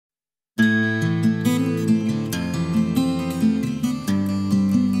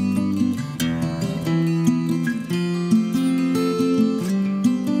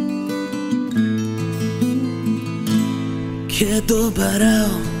Quieto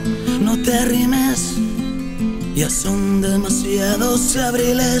parado, no te arrimes. Ya son demasiados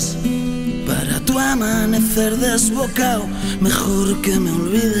abriles para tu amanecer desbocado. Mejor que me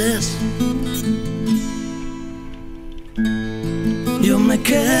olvides. Yo me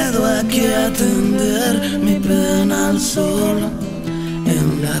quedo aquí a tender mi pena al sol,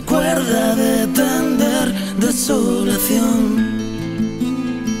 en la cuerda de tender desolación.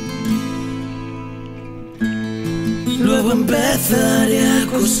 Luego empezaré a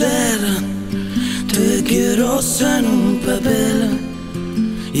coser te quiero en un papel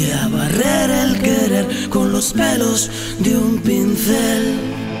y a barrer el querer con los pelos de un pincel.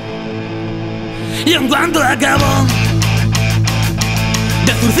 Y en cuanto acabó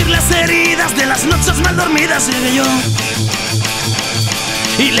de zurcir las heridas de las noches mal dormidas, llegué yo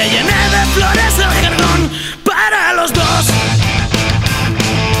y le llené de flores el jergón para los dos,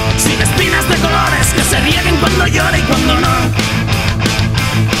 sin espinas de colores que se rieguen cuando llore y cuando no.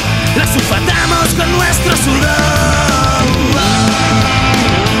 Las sulfatamos con nuestro sudor.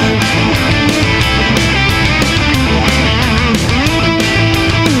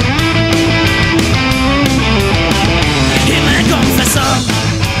 Y me confesó: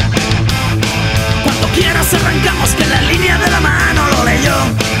 cuando quieras arrancamos, que la línea de la mano lo leyó,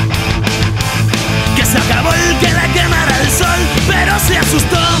 que se acabó el que le quemara el sol, pero se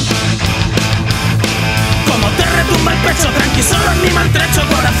asustó. Como te retumba el pecho, tranqui, solo en mi maltrecho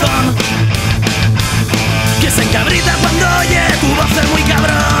corazón, que se encabrita cuando oye tu voz es muy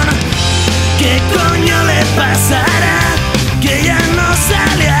cabrón. ¿Qué coño le pasará? Que ya no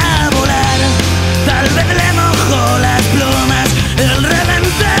sale a volar. Tal vez le mojó las plumas el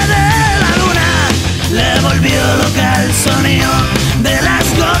revente de la luna, le volvió loca el sonido de las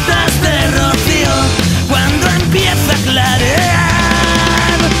gotas de rocío cuando empieza a clarear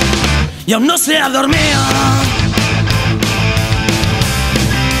y aún no se ha dormido.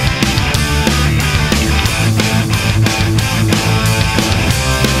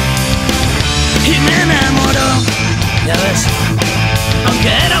 Y me enamoró, ya ves, aunque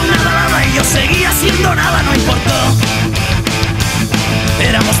era una balada y yo seguía siendo nada, no importó.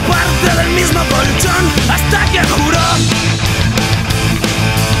 Éramos parte del mismo colchón hasta que juró: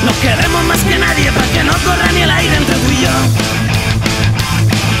 no queremos más que nadie para que no corra ni el aire entre tú y yo.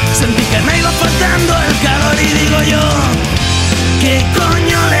 Sentí que me iba faltando el calor y digo yo: ¿qué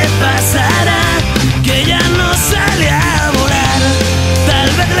coño le pasará? Que ya no sale a volar. Tal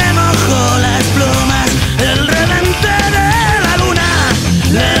vez le mojó las plumas el revente de la luna,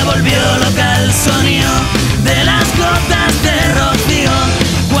 le volvió loca el sonido de las gotas de rocío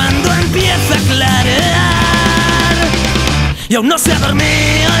cuando empieza a clarear y aún no se ha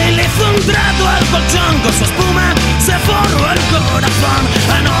dormido. Y le hizo un trato al colchón, con su espuma se forró el corazón.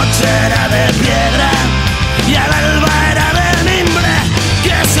 Anoche era de piedra y al alba era de mimbre,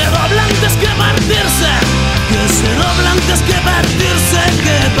 que se dobla antes que partirse, que se dobla antes que partirse,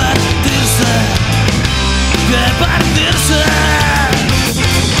 que partirse, que partirse.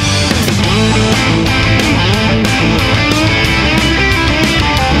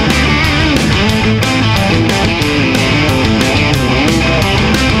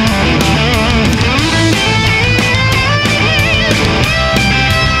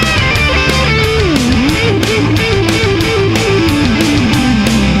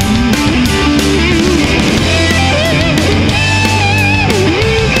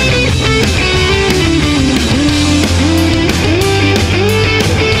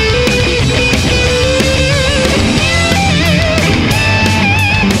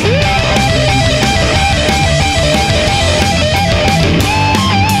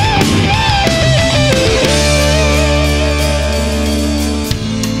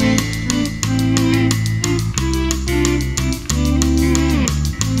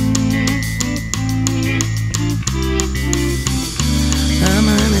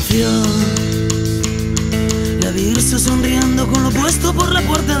 La vi irse sonriendo con lo puesto por la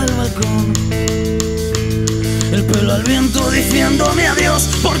puerta del balcón, el pelo al viento diciéndome adiós,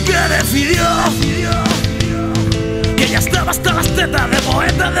 porque decidió que ya estaba hasta las tetas de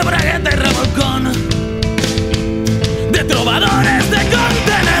poetas de bragueta y revolcón, de trovadores de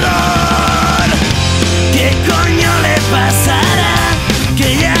contenedor. ¿Qué coño le pasará?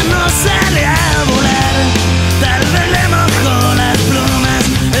 Que ya no sale a volar. Tal vez le mojó las plumas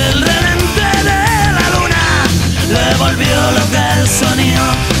el revente de la luna, le volvió loca el sonido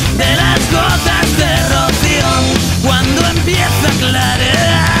de las gotas de rocío cuando empieza a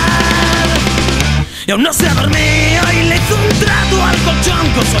clarear y aún no se ha dormido. Y le hizo un trato al colchón,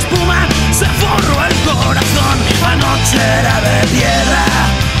 con su espuma se forró el corazón. Anoche era de piedra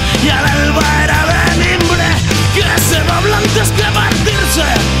y al alba era de mimbre, que se dobla ante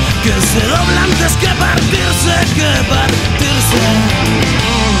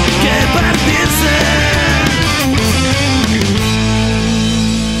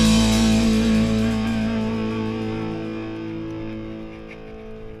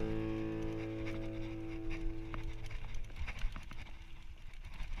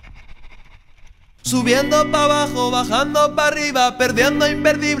Subiendo pa' abajo, bajando pa' arriba, perdiendo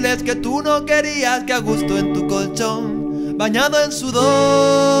imperdibles que tú no querías, que a gusto en tu colchón, bañado en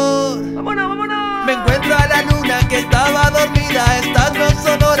sudor. ¡Vámonos, vámonos! Me encuentro a la luna que estaba dormida, estas no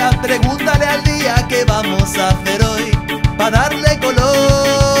son horas, pregúntale al día qué vamos a hacer hoy, pa' darle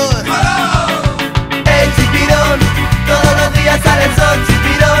color. ¡Hey, chipirón! Todos los días sale el sol,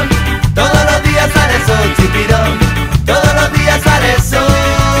 chipirón. Todos los días sale el sol, chipirón. Todos los días sale el sol.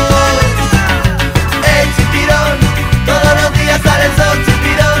 Todos los días sale el sol,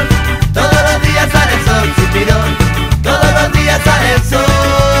 chipirón. Todos los días sale el sol, chipirón. Todos los días sale el sol.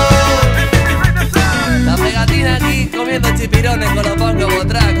 La pegatina aquí comiendo chipirones con los bongos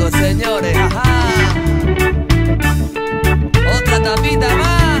botracos, señores. Ajá. Otra tapita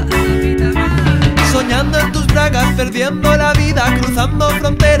más, Soñando en tus bragas, perdiendo la vida, cruzando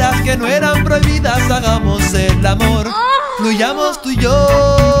fronteras que no eran prohibidas. Hagamos el amor, fluyamos tú y yo.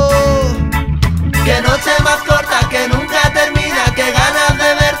 Qué noche más corta que nunca termina, qué ganas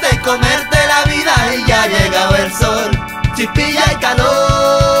de verte y comerte la vida. Y ya ha llegado el sol, chispilla y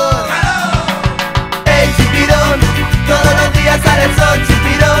calor. ¡Ey, chipirón! Todos los días sale el sol,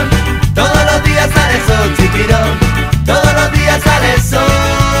 chipirón. Todos los días sale el sol, chipirón. Todos los días sale el sol.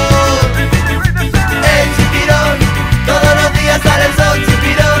 ¡Ey, chipirón! Todos los días sale el sol,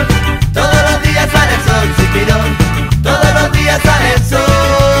 chipirón. Todos los días sale el sol, chipirón. Todos los días sale el sol.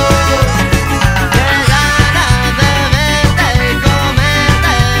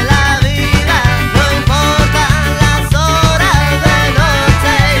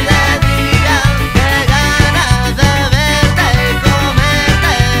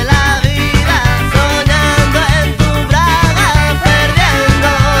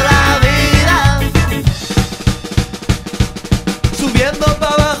 Subiendo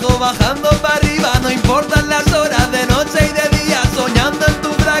pa' abajo, bajando pa' arriba, no importan las horas de noche y de día, soñando en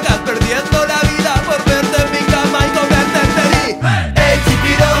tus bragas, perdiendo la vida por verte en mi cama y comerte en feliz. ¡Hey,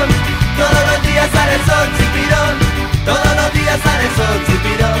 chipirón! Todos los días sale el sol, chipirón. Todos los días sale el sol,